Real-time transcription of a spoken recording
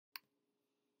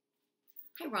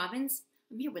Hi, Robbins.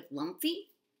 I'm here with Lumpy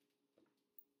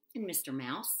and Mr.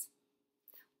 Mouse.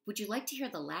 Would you like to hear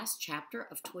the last chapter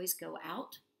of Toys Go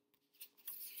Out?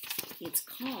 It's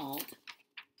called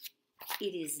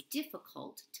It Is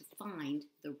Difficult to Find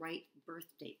the Right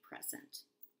Birthday Present.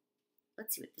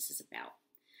 Let's see what this is about.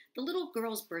 The little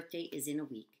girl's birthday is in a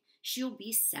week. She'll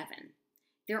be 7.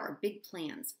 There are big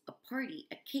plans, a party,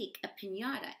 a cake, a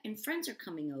piñata, and friends are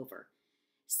coming over.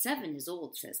 7 is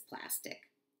old, says Plastic,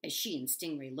 as she and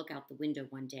Stingray look out the window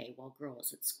one day while Girl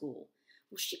is at school.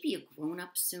 Will she be a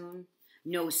grown-up soon?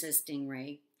 No, says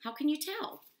Stingray. How can you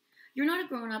tell? You're not a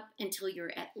grown-up until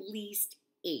you're at least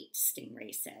 8,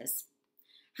 Stingray says.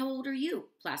 How old are you?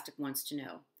 Plastic wants to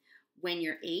know. When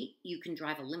you're 8, you can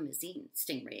drive a limousine,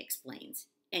 Stingray explains.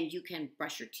 And you can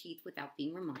brush your teeth without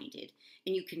being reminded.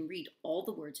 And you can read all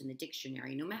the words in the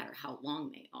dictionary, no matter how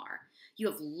long they are. You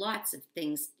have lots of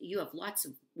things. You have lots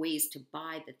of ways to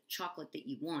buy the chocolate that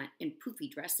you want, and poofy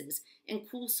dresses, and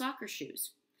cool soccer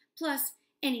shoes. Plus,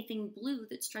 anything blue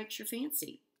that strikes your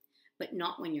fancy. But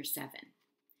not when you're 7.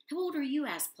 How old are you?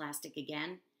 Asks Plastic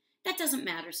again. That doesn't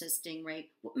matter, says Stingray.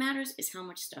 What matters is how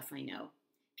much stuff I know.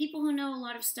 People who know a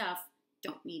lot of stuff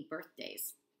don't need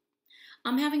birthdays.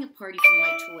 I'm having a party for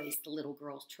my toys, the little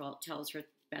girl tells her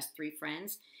best 3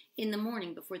 friends, in the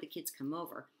morning before the kids come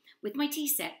over, with my tea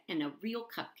set and a real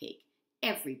cupcake.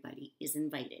 Everybody is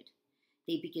invited.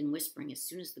 They begin whispering as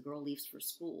soon as the girl leaves for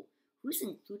school. Who's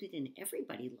included in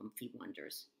everybody, Lumpy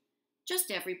wonders.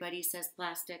 Just everybody, says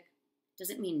Plastic.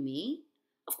 Does it mean me?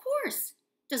 Of course.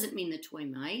 Does it mean the toy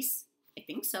mice? I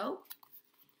think so.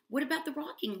 What about the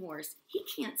rocking horse? He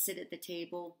can't sit at the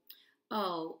table.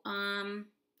 Oh,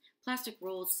 Plastic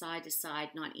rolls side to side,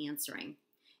 not answering.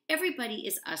 Everybody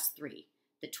is us 3.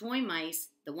 The toy mice,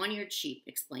 the one-eared sheep,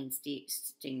 explains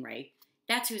Stingray.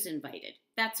 That's who's invited.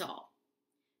 That's all.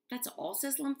 That's all,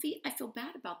 says Lumpy. I feel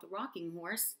bad about the rocking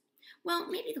horse. Well,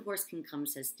 maybe the horse can come,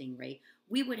 says Stingray.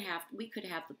 We could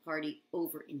have the party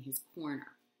over in his corner.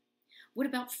 What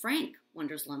about Frank?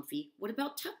 Wonders Lumpy. What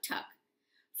about Tuk Tuk?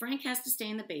 Frank has to stay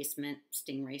in the basement,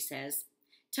 Stingray says.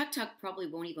 Tuk Tuk probably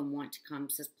won't even want to come,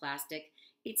 says Plastic.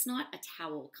 It's not a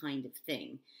towel kind of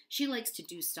thing. She likes to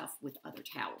do stuff with other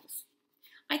towels.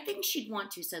 I think she'd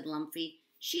want to, said Lumpy.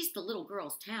 She's the little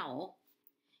girl's towel.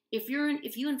 If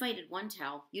you invited one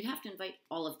towel, you'd have to invite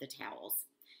all of the towels.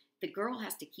 The girl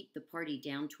has to keep the party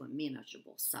down to a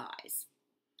manageable size.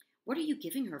 What are you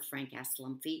giving her, Frank asked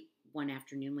Lumpy one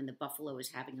afternoon when the buffalo was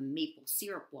having a maple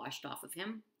syrup washed off of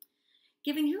him.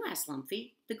 Giving who? Asked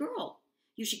Lumpy. The girl.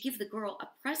 You should give the girl a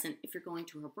present if you're going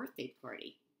to her birthday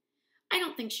party. I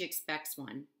don't think she expects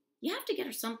one. You have to get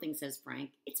her something, says Frank.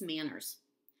 It's manners.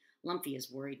 Lumpy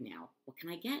is worried now. What can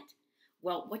I get?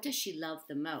 Well, what does she love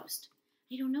the most?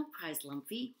 I don't know, cries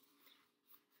Lumpy.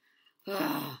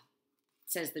 Ah,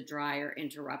 says the dryer,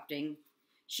 interrupting.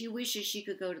 She wishes she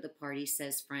could go to the party,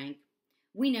 says Frank.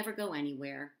 We never go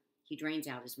anywhere. He drains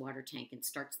out his water tank and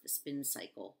starts the spin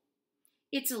cycle.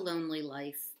 It's a lonely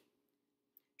life.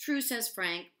 True, says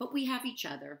Frank, but we have each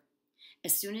other.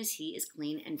 As soon as he is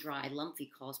clean and dry, Lumpy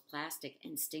calls Plastic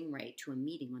and Stingray to a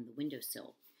meeting on the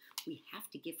windowsill. We have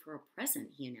to give her a present,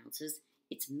 he announces.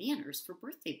 It's manners for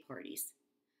birthday parties.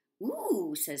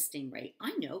 Ooh, says Stingray.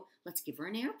 I know. Let's give her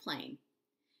an airplane.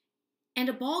 And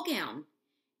a ball gown.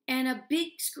 And a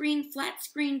big screen, flat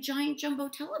screen, giant jumbo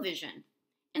television.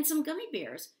 And some gummy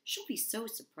bears. She'll be so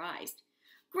surprised.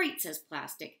 Great, says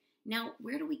Plastic. Now,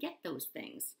 where do we get those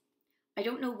things? I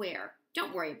don't know where.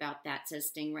 Don't worry about that,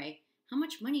 says Stingray. How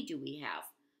much money do we have?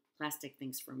 Plastic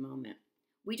thinks for a moment.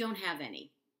 We don't have any.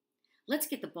 Let's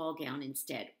get the ball gown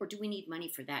instead, or do we need money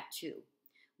for that too?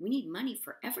 We need money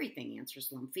for everything, answers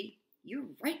Lumpy. You're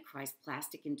right, cries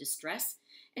Plastic in distress.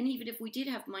 And even if we did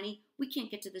have money, we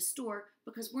can't get to the store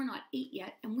because we're not 8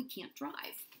 yet and we can't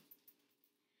drive.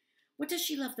 What does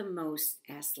she love the most?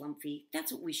 Asks Lumpy.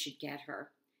 That's what we should get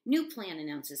her. New plan,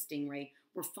 announces Stingray.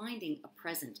 We're finding a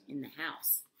present in the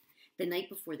house. The night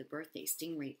before the birthday,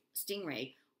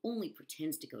 Stingray only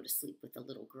pretends to go to sleep with the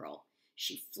little girl.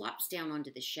 She flops down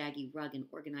onto the shaggy rug and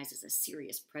organizes a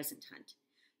serious present hunt.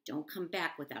 Don't come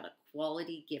back without a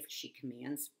quality gift, she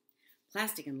commands.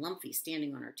 Plastic and Lumpy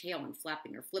standing on her tail and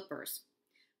flapping her flippers.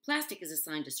 Plastic is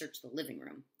assigned to search the living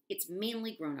room. It's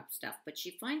mainly grown-up stuff, but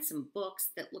she finds some books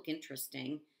that look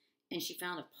interesting, and she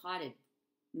found a potted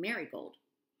marigold.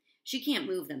 She can't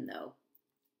move them, though.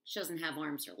 She doesn't have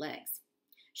arms or legs.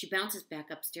 She bounces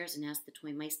back upstairs and asks the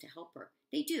toy mice to help her.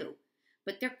 They do,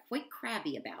 but they're quite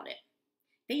crabby about it.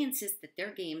 They insist that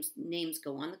their names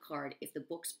go on the card if the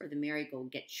books or the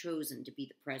marigold get chosen to be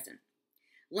the present.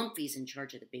 Lumpy's in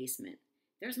charge of the basement.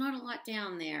 There's not a lot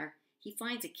down there. He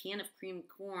finds a can of creamed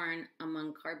corn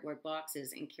among cardboard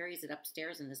boxes and carries it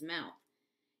upstairs in his mouth.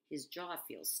 His jaw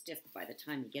feels stiff by the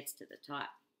time he gets to the top.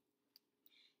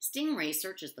 Stingray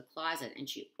searches the closet, and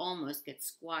she almost gets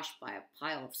squashed by a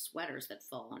pile of sweaters that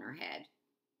fall on her head.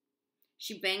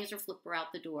 She bangs her flipper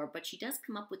out the door, but she does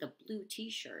come up with a blue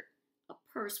t-shirt, a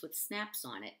purse with snaps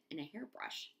on it, and a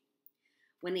hairbrush.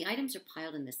 When the items are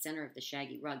piled in the center of the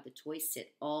shaggy rug, the toys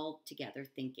sit all together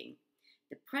thinking.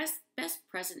 The best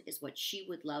present is what she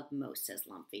would love most, says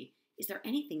Lumpy. Is there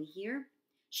anything here?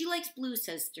 She likes blue,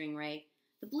 says Stingray.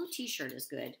 The blue t-shirt is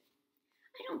good.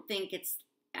 I think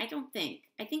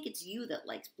it's you that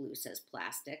likes blue, says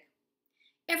Plastic.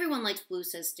 Everyone likes blue,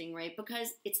 says Stingray,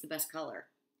 because it's the best color.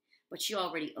 But she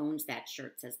already owns that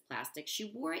shirt, says Plastic.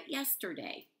 She wore it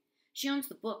yesterday. She owns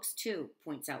the books, too,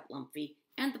 points out Lumpy,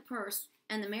 and the purse,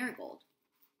 and the marigold.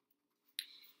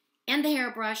 And the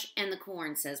hairbrush, and the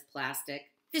corn, says Plastic.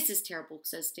 This is terrible,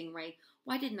 says Stingray.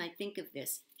 Why didn't I think of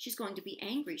this? She's going to be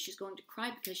angry. She's going to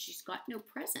cry because she's got no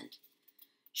present.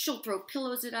 She'll throw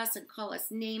pillows at us and call us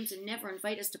names and never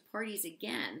invite us to parties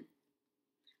again.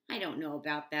 I don't know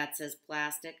about that, says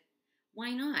Plastic.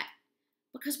 Why not?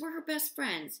 Because we're her best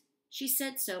friends. She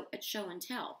said so at show and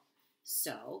tell.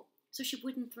 So she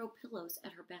wouldn't throw pillows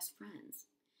at her best friends.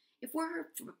 If we're her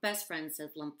best friends,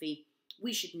 said Lumpy,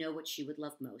 we should know what she would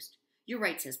love most. You're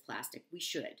right, says Plastic. We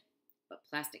should. But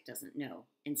Plastic doesn't know,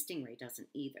 and Stingray doesn't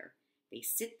either. They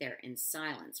sit there in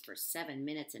silence for 7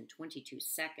 minutes and 22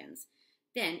 seconds.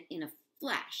 Then, in a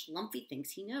flash, Lumpy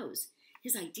thinks he knows.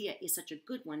 His idea is such a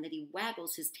good one that he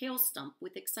waggles his tail stump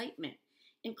with excitement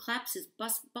and claps his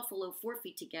buffalo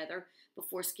forefeet together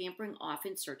before scampering off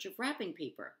in search of wrapping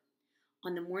paper.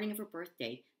 On the morning of her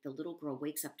birthday, the little girl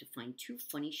wakes up to find 2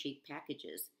 funny-shaped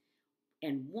packages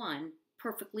and 1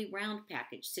 perfectly round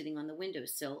package sitting on the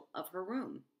windowsill of her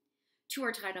room. 2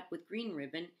 are tied up with green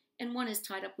ribbon, and 1 is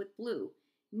tied up with blue.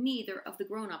 Neither of the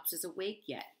grown-ups is awake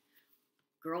yet.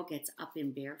 Girl gets up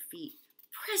in bare feet.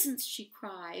 Presents, she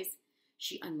cries.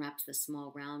 She unwraps the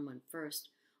small round one first.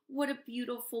 What a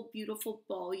beautiful, beautiful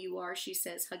ball you are, she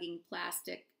says, hugging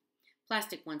Plastic.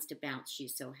 Plastic wants to bounce,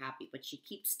 she's so happy, but she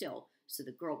keeps still so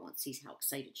the girl won't see how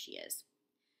excited she is.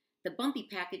 The bumpy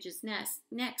package is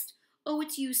next. Oh,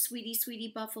 it's you, sweetie,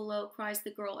 sweetie buffalo, cries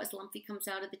the girl as Lumpy comes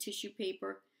out of the tissue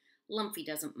paper. Lumpy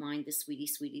doesn't mind the sweetie,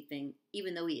 sweetie thing,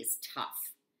 even though he is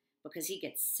tough, because he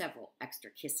gets several extra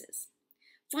kisses.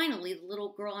 Finally, the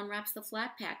little girl unwraps the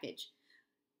flat package.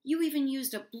 You even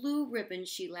used a blue ribbon,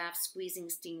 she laughs, squeezing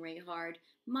Stingray hard.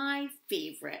 My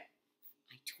favorite.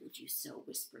 I told you so,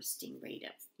 whispers Stingray to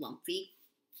Lumpy.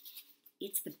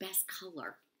 It's the best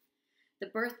color. The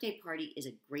birthday party is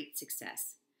a great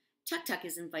success. Tuk-Tuk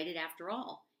is invited after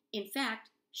all. In fact,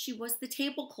 she was the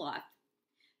tablecloth.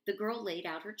 The girl laid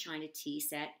out her china tea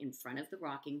set in front of the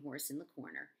rocking horse in the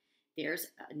corner. There's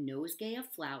a nosegay of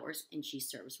flowers, and she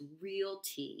serves real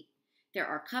tea. There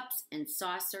are cups and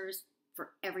saucers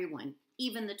for everyone,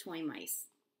 even the toy mice.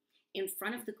 In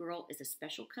front of the girl is a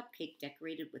special cupcake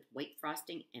decorated with white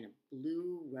frosting and a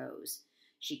blue rose.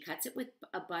 She cuts it with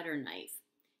a butter knife.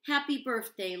 Happy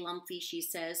birthday, Lumpy, she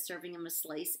says, serving him a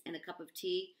slice and a cup of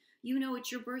tea. You know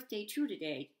it's your birthday, too,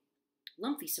 today.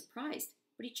 Lumpy's surprised,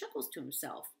 but he chuckles to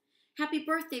himself. Happy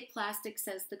birthday, Plastic,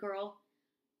 says the girl.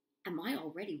 Am I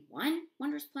already 1?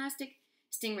 Wonders Plastic.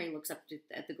 Stingray looks up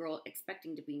at the girl,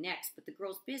 expecting to be next, but the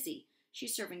girl's busy.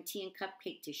 She's serving tea and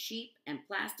cupcake to Sheep and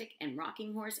Plastic and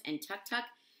Rocking Horse and Tuk-Tuk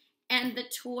and the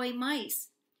toy mice.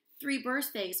 3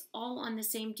 birthdays all on the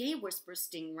same day, whispers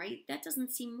Stingray. That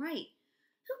doesn't seem right.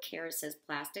 Who cares, says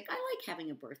Plastic. I like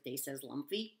having a birthday, says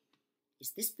Lumpy.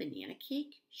 Is this banana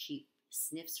cake? Sheep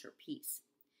sniffs her piece.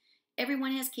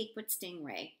 Everyone has cake but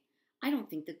Stingray. I don't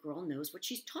think the girl knows what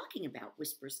she's talking about,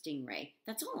 whispers Stingray.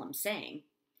 That's all I'm saying.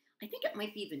 I think it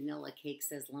might be vanilla cake,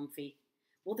 says Lumpy.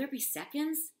 Will there be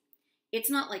seconds? It's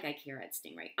not like I care, at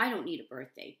Stingray. I don't need a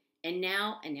birthday. And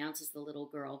now, announces the little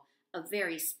girl, a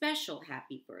very special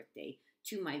happy birthday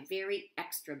to my very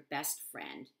extra best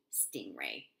friend,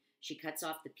 Stingray. She cuts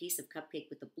off the piece of cupcake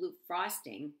with the blue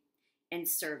frosting and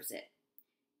serves it.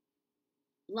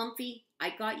 Lumpy,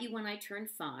 I got you when I turned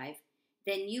 5.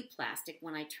 Then you, Plastic,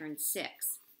 when I turned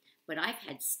 6. But I've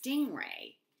had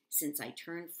Stingray since I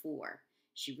turned 4.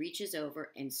 She reaches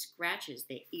over and scratches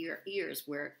the ears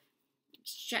where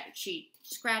she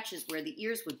scratches where the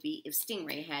ears would be if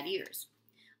Stingray had ears.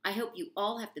 I hope you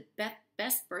all have the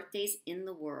best birthdays in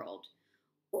the world.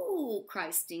 Ooh,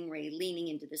 cries Stingray, leaning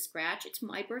into the scratch. It's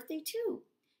my birthday, too.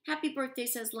 Happy birthday,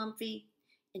 says Lumpy.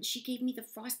 And she gave me the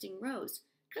frosting rose.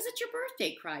 'Cause it's your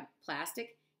birthday, cried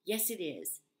Plastic. Yes, it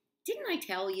is. Didn't I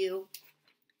tell you?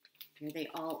 Here they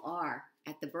all are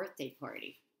at the birthday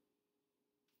party.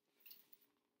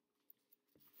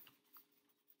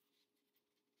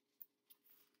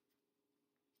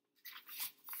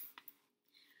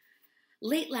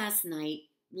 Late that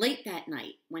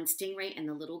night, when Stingray and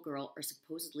the little girl are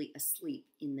supposedly asleep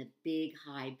in the big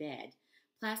high bed,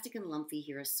 Plastic and Lumpy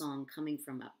hear a song coming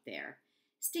from up there.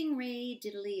 Stingray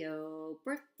diddly-o,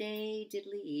 birthday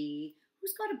diddly-ee.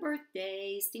 Who's got a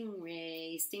birthday?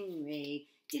 Stingray, Stingray,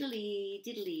 diddly,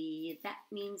 diddly, that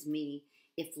means me.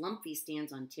 If Lumpy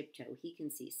stands on tiptoe, he can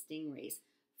see Stingray's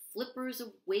flippers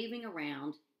waving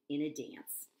around in a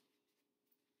dance.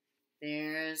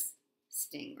 There's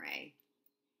Stingray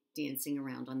dancing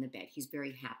around on the bed. He's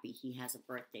very happy he has a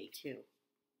birthday too.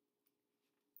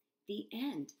 The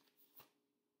end.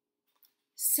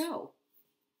 So,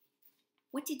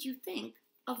 what did you think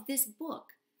of this book,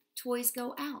 Toys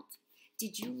Go Out?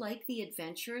 Did you like the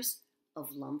adventures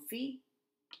of Lumpy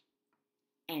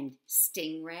and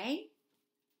Stingray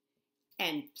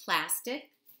and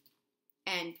Plastic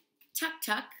and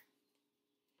Tuk-Tuk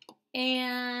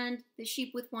and the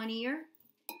sheep with one ear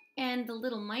and the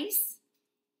little mice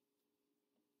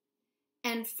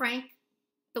and Frank,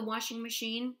 the washing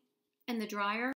machine and the dryer?